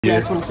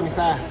Class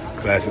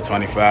 2025. Class of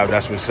 25.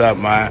 That's what's up,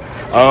 man.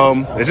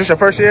 Is this your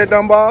first year at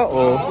Dunbar?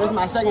 Or? This is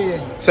my second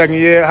year. Second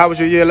year? How was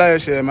your year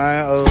last year,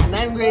 man?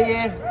 9th grade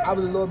year, I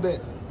was a little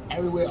bit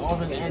everywhere,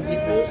 offense and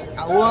defense.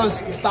 I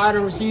was the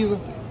starting receiver,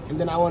 and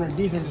then I went to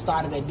defense and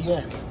started at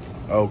DN.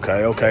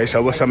 Okay.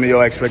 So what's some of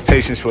your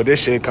expectations for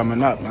this year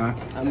coming up,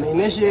 man? I mean,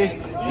 this year,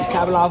 just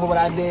capping off of what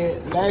I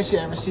did last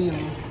year at receiver.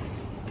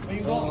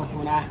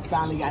 When I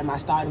finally got my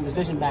starting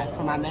position back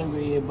from my 9th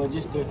grade year, but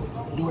just to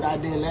do what I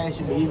did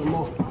last year, but even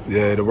more.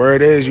 Yeah, the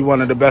word is you're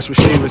one of the best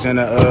receivers in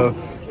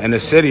the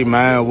city,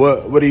 man.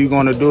 What are you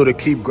going to do to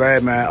keep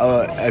grabbing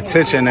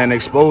attention and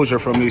exposure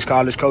from these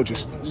college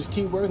coaches? Just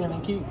keep working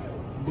and keep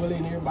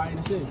bullying everybody in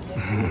the city.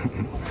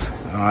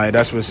 All right,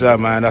 that's what's up,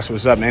 man. That's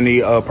what's up.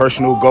 Any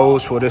personal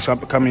goals for this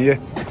upcoming year?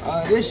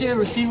 This year,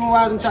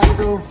 receiving-wise, I'm trying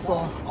to go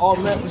for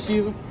all-met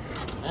receiver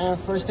and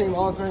first-team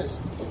offense.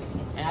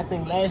 And I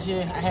think last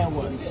year I had,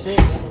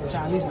 6? I'm trying to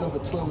at least go for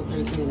 12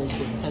 or 13 this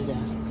year,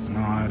 touchdowns. All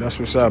right, that's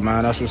what's up,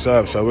 man. That's what's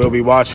up. So we'll be watching.